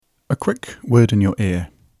quick word in your ear.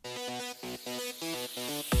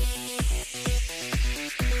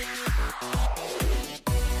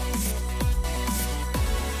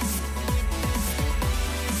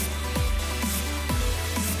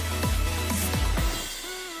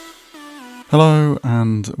 Hello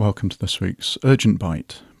and welcome to this week's Urgent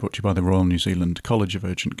Bite, brought to you by the Royal New Zealand College of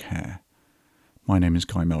Urgent Care. My name is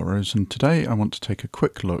Guy Melrose and today I want to take a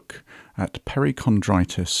quick look at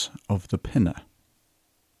perichondritis of the pinna.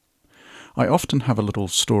 I often have a little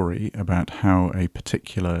story about how a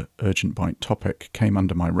particular Urgent Bite topic came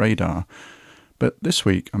under my radar, but this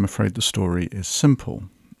week I'm afraid the story is simple.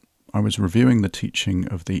 I was reviewing the teaching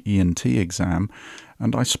of the ENT exam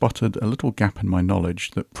and I spotted a little gap in my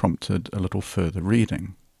knowledge that prompted a little further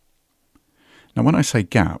reading. Now when I say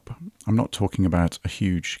gap, I'm not talking about a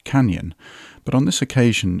huge canyon, but on this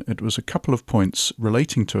occasion it was a couple of points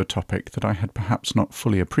relating to a topic that I had perhaps not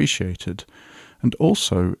fully appreciated, and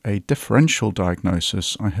also a differential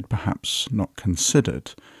diagnosis I had perhaps not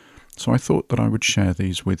considered, so I thought that I would share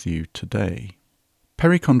these with you today.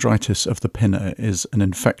 Perichondritis of the pinna is an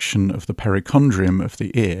infection of the perichondrium of the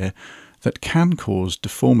ear that can cause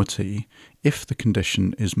deformity if the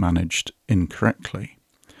condition is managed incorrectly,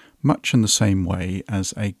 much in the same way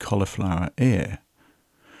as a cauliflower ear.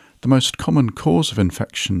 The most common cause of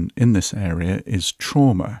infection in this area is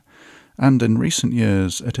trauma, and in recent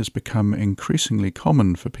years it has become increasingly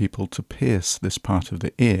common for people to pierce this part of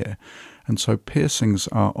the ear, and so piercings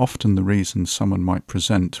are often the reason someone might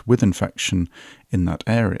present with infection in that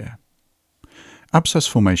area. Abscess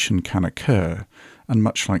formation can occur, and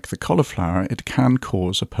much like the cauliflower, it can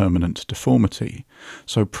cause a permanent deformity,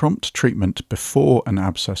 so prompt treatment before an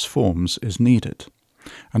abscess forms is needed.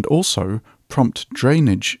 And also, prompt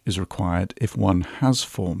drainage is required if one has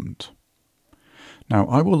formed. Now,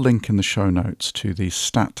 I will link in the show notes to the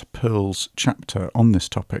Stat Pearls chapter on this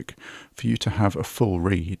topic for you to have a full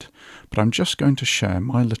read, but I'm just going to share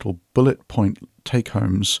my little bullet point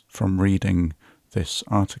take-homes from reading this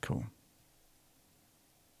article.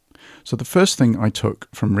 So the first thing I took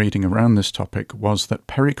from reading around this topic was that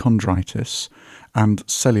perichondritis and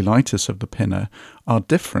cellulitis of the pinna are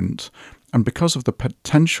different, and because of the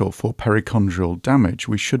potential for perichondrial damage,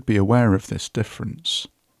 we should be aware of this difference.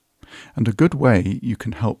 And a good way you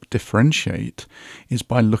can help differentiate is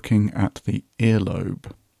by looking at the earlobe.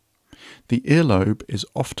 The earlobe is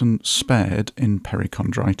often spared in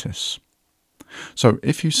perichondritis. So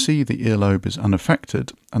if you see the earlobe is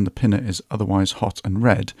unaffected and the pinna is otherwise hot and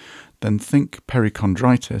red, then think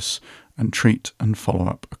perichondritis and treat and follow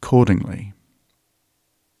up accordingly.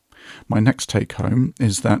 My next take home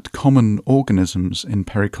is that common organisms in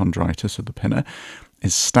perichondritis of the pinna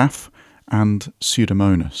is staph and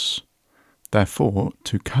Pseudomonas. Therefore,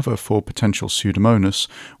 to cover for potential Pseudomonas,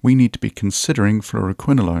 we need to be considering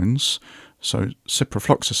fluoroquinolones, so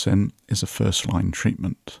ciprofloxacin is a first-line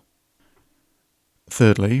treatment.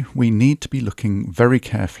 Thirdly, we need to be looking very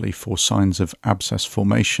carefully for signs of abscess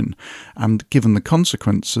formation, and given the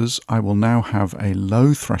consequences, I will now have a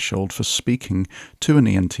low threshold for speaking to an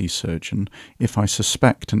ENT surgeon if I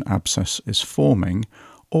suspect an abscess is forming,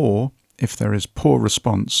 or if there is poor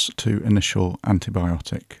response to initial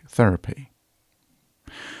antibiotic therapy.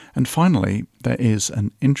 And finally, there is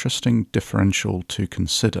an interesting differential to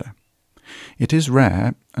consider. It is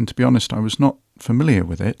rare, and to be honest, I was not familiar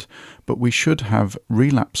with it, but we should have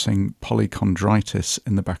relapsing polychondritis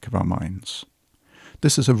in the back of our minds.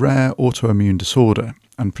 This is a rare autoimmune disorder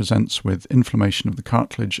and presents with inflammation of the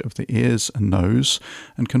cartilage of the ears and nose,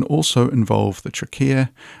 and can also involve the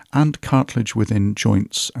trachea and cartilage within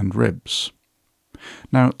joints and ribs.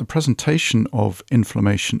 Now, the presentation of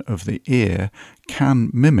inflammation of the ear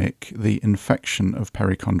can mimic the infection of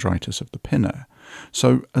perichondritis of the pinna.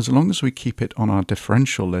 So as long as we keep it on our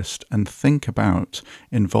differential list and think about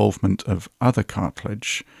involvement of other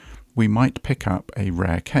cartilage, we might pick up a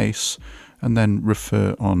rare case and then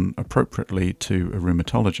refer on appropriately to a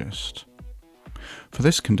rheumatologist. For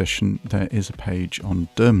this condition, there is a page on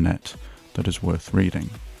DermNet that is worth reading.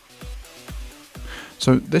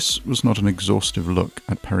 So this was not an exhaustive look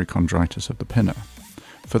at perichondritis of the pinna.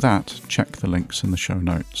 For that, check the links in the show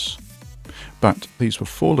notes. But these were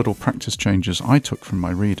 4 little practice changes I took from my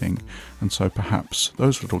reading, and so perhaps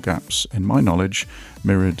those little gaps in my knowledge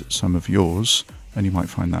mirrored some of yours, and you might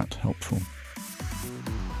find that helpful.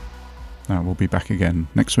 Now, we'll be back again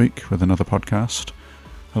next week with another podcast.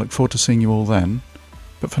 I look forward to seeing you all then,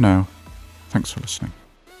 but for now, thanks for listening.